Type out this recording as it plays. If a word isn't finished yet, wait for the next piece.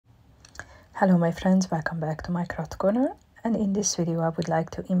Hello my friends, welcome back to my craft corner, and in this video I would like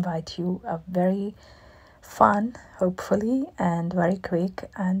to invite you a very fun, hopefully, and very quick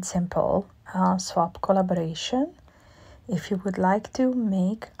and simple swap collaboration. If you would like to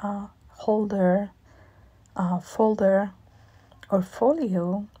make a holder, folder or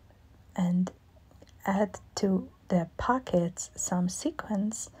folio and add to the pockets some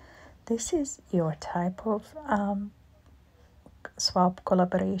sequins, this is your type of swap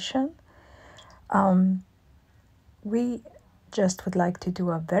collaboration. We just would like to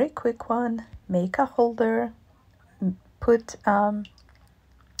do a very quick one. Make a holder, put 4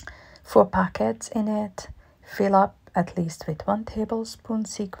 pockets in it, fill up at least with 1 tablespoon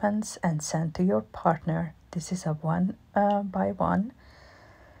sequins and send to your partner. This is a 1 by 1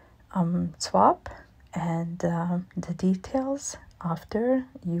 swap, and the details after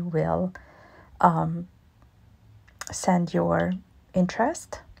you will send your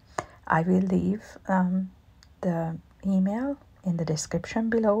interest. I will leave the email in the description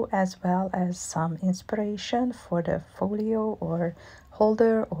below, as well as some inspiration for the folio or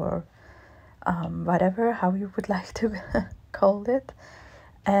holder or whatever, how you would like to call it.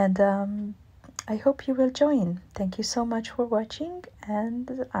 And I hope you will join. Thank you so much for watching,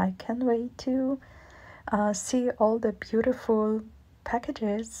 and I can't wait to see all the beautiful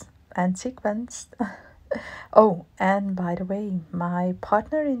packages and sequins. Oh, and by the way, my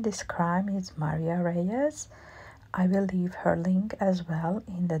partner in this crime is Maria Reyes. I will leave her link as well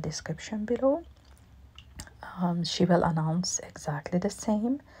in the description below. She will announce exactly the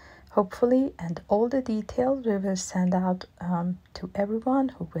same, hopefully, and all the details we will send out to everyone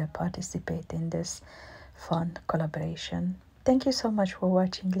who will participate in this fun collaboration. Thank you so much for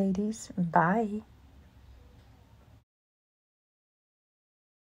watching, ladies. Bye.